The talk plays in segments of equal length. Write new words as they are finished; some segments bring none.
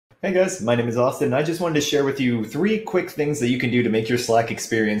Hey guys, my name is Austin, and I just wanted to share with you three quick things that you can do to make your Slack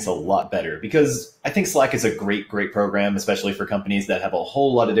experience a lot better. Because I think Slack is a great program, especially for companies that have a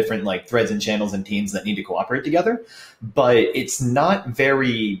whole lot of different like threads and channels and teams that need to cooperate together. But it's not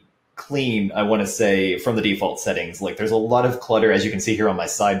very clean, I want to say, from the default settings. Like there's a lot of clutter, as you can see here on my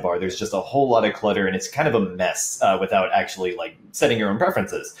sidebar. There's just a whole lot of clutter, and it's kind of a mess without actually like setting your own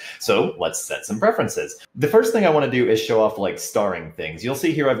preferences. So let's set some preferences. The first thing I want to do is show off like starring things. You'll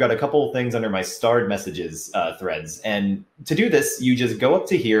see here I've got a couple of things under my starred messages threads. And to do this, you just go up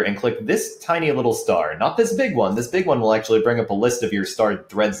to here and click this tiny little star, not this big one. This big one will actually bring up a list of your starred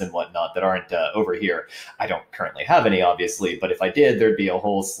threads and whatnot that aren't over here. I don't currently have any, obviously, but if I did, there'd be a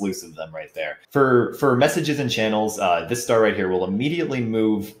whole slew of them right there. For messages and channels, this star right here will immediately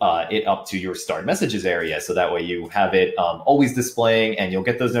move it up to your starred messages area. So that way you have it always displaying, and you'll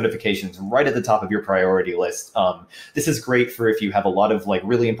get those notifications right at the top of your priority list. This is great for if you have a lot of like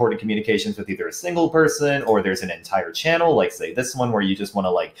really important communications with either a single person or there's an entire channel, like say this one, where you just want to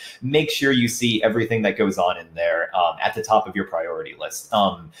like make sure you see everything that goes on in there at the top of your priority list.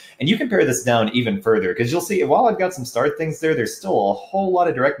 And you can pare this down even further, because you'll see while I've got some start things there, there's still a whole lot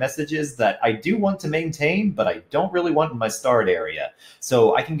of direct messages that I do want to maintain, but I don't really want in my starred area.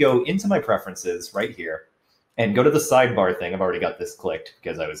 So I can go into my preferences right here and go to the sidebar thing. I've already got this clicked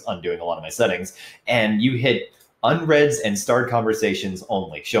because I was undoing a lot of my settings. And you hit unreads and starred conversations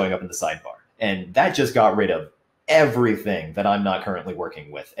only showing up in the sidebar. And that just got rid of everything that I'm not currently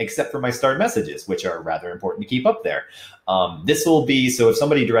working with, except for my starred messages, which are rather important to keep up there. This will be, so if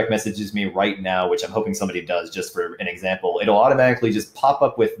somebody direct messages me right now, which I'm hoping somebody does just for an example, it'll automatically just pop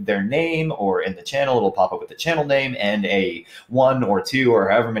up with their name, or in the channel, it'll pop up with the channel name and a 1 or 2 or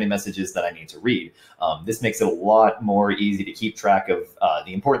however many messages that I need to read. This makes it a lot more easy to keep track of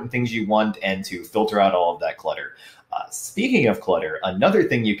the important things you want and to filter out all of that clutter. Speaking of clutter, another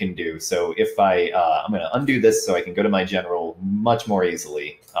thing you can do, so if I'm going to undo this so I can go to my general much more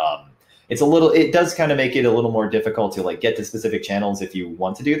easily. It does kind of make it a little more difficult to like get to specific channels if you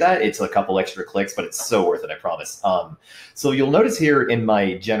want to do that. It's a couple extra clicks, but it's so worth it, I promise. So you'll notice here in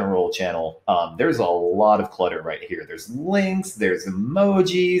my general channel, there's a lot of clutter right here. There's links, there's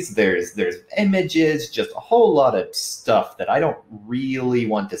emojis, there's images, just a whole lot of stuff that I don't really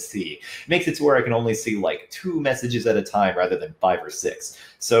want to see. It makes it to where I can only see like 2 messages at a time rather than 5 or 6.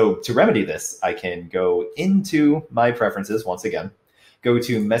 So to remedy this, I can go into my preferences once again, go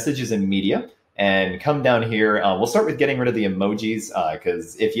to messages and media, and come down here. We'll start with getting rid of the emojis,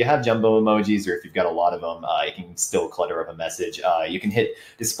 because if you have jumbo emojis or if you've got a lot of them, it can still clutter up a message. You can hit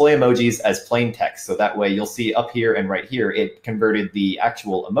display emojis as plain text. So that way you'll see up here and right here, it converted the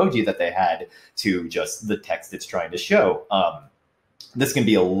actual emoji that they had to just the text it's trying to show. This can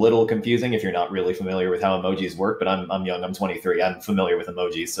be a little confusing if you're not really familiar with how emojis work, but I'm young, I'm 23, I'm familiar with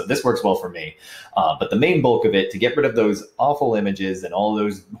emojis, so this works well for me. But the main bulk of it, to get rid of those awful images and all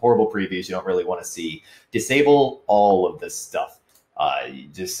those horrible previews you don't really want to see, disable all of this stuff.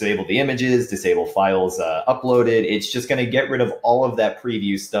 Disable the images, disable files uploaded. It's just going to get rid of all of that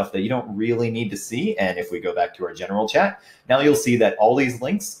preview stuff that you don't really need to see. And if we go back to our general chat, now you'll see that all these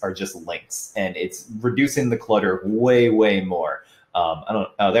links are just links, and it's reducing the clutter way more.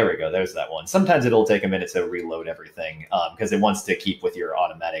 Oh, there we go. There's that one. Sometimes it'll take a minute to reload everything because it wants to keep with your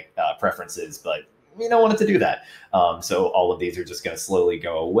automatic preferences, but you don't want it to do that. So all of these are just going to slowly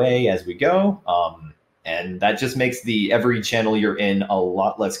go away as we go. And that just makes every channel you're in a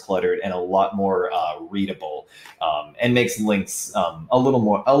lot less cluttered and a lot more readable, and makes links a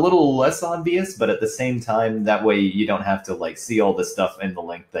little less obvious, but at the same time, that way you don't have to like see all this stuff in the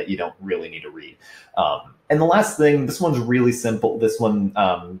link that you don't really need to read. And the last thing, this one's really simple. This one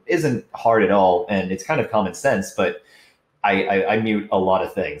isn't hard at all, and it's kind of common sense, but I mute a lot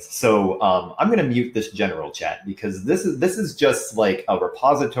of things. So I'm going to mute this general chat, because this is just like a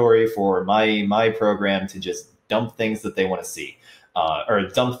repository for my program to just dump things that they want to see, or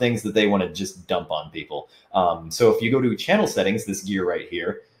dump things that they want to just dump on people. So if you go to channel settings, this gear right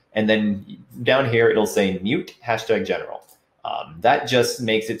here, and then down here it'll say mute #general. That just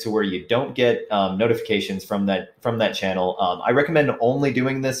makes it to where you don't get notifications from that channel. I recommend only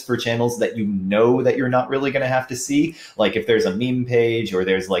doing this for channels that you know that you're not really going to have to see. Like if there's a meme page, or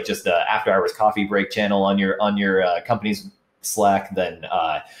there's like just a after hours coffee break channel on your company's Slack, then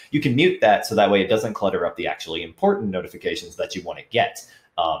you can mute that, so that way it doesn't clutter up the actually important notifications that you want to get.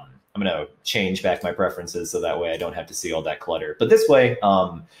 I'm going to change back my preferences so that way I don't have to see all that clutter. But this way,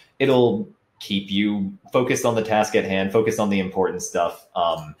 it'll keep you focused on the task at hand, focused on the important stuff.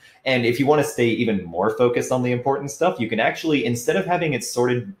 And if you want to stay even more focused on the important stuff, you can actually, instead of having it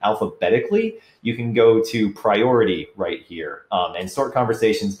sorted alphabetically, you can go to priority right here and sort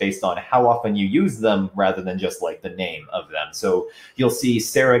conversations based on how often you use them rather than just like the name of them. So you'll see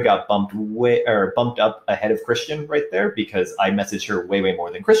Sarah got bumped up ahead of Christian right there because I message her way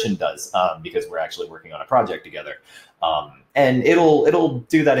more than Christian does because we're actually working on a project together. And it'll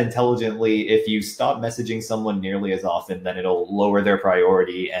do that intelligently. If you stop messaging someone nearly as often, then it'll lower their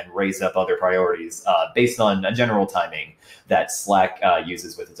priority and raise up other priorities based on a general timing that Slack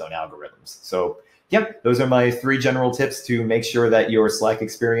uses with its own algorithms. So yep, those are my 3 general tips to make sure that your Slack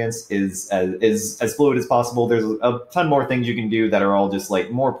experience is as fluid as possible. There's a ton more things you can do that are all just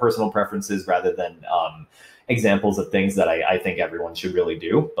like more personal preferences rather than examples of things that I think everyone should really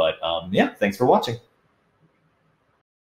do. But yeah, thanks for watching.